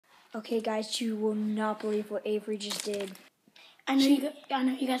Okay, guys, you will not believe what Avery just did. I know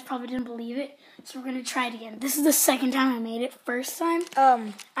you guys probably didn't believe it, so we're gonna try it again. This is the second time I made it. First time,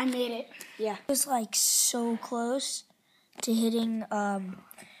 I made it. Yeah. It was like so close to hitting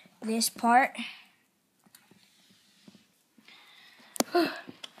this part.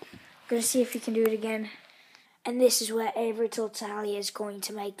 Gonna see if he can do it again. And this is where Avery Talia is going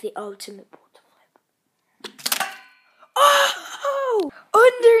to make the ultimate portal flip. Oh!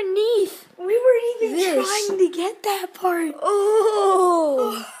 Underneath! We weren't even trying to get that part.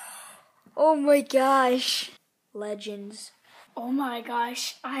 Oh! Oh my gosh. Legends. Oh my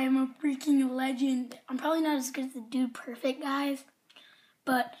gosh, I am a freaking legend. I'm probably not as good as the Dude Perfect guys,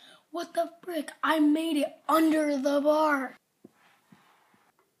 but what the frick? I made it under the bar.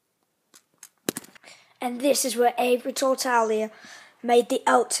 And this is where Avery Talia made the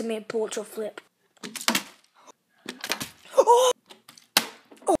ultimate portal flip. Oh!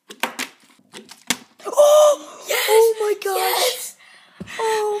 Oh! Oh! Yes! Oh my gosh! Yes!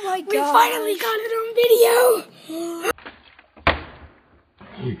 Oh my gosh! We finally got it on video!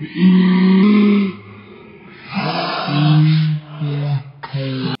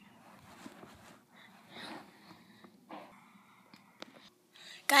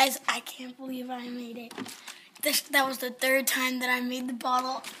 Guys, I can't believe I made it. That was the third time that I made the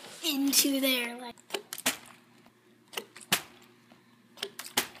bottle into there.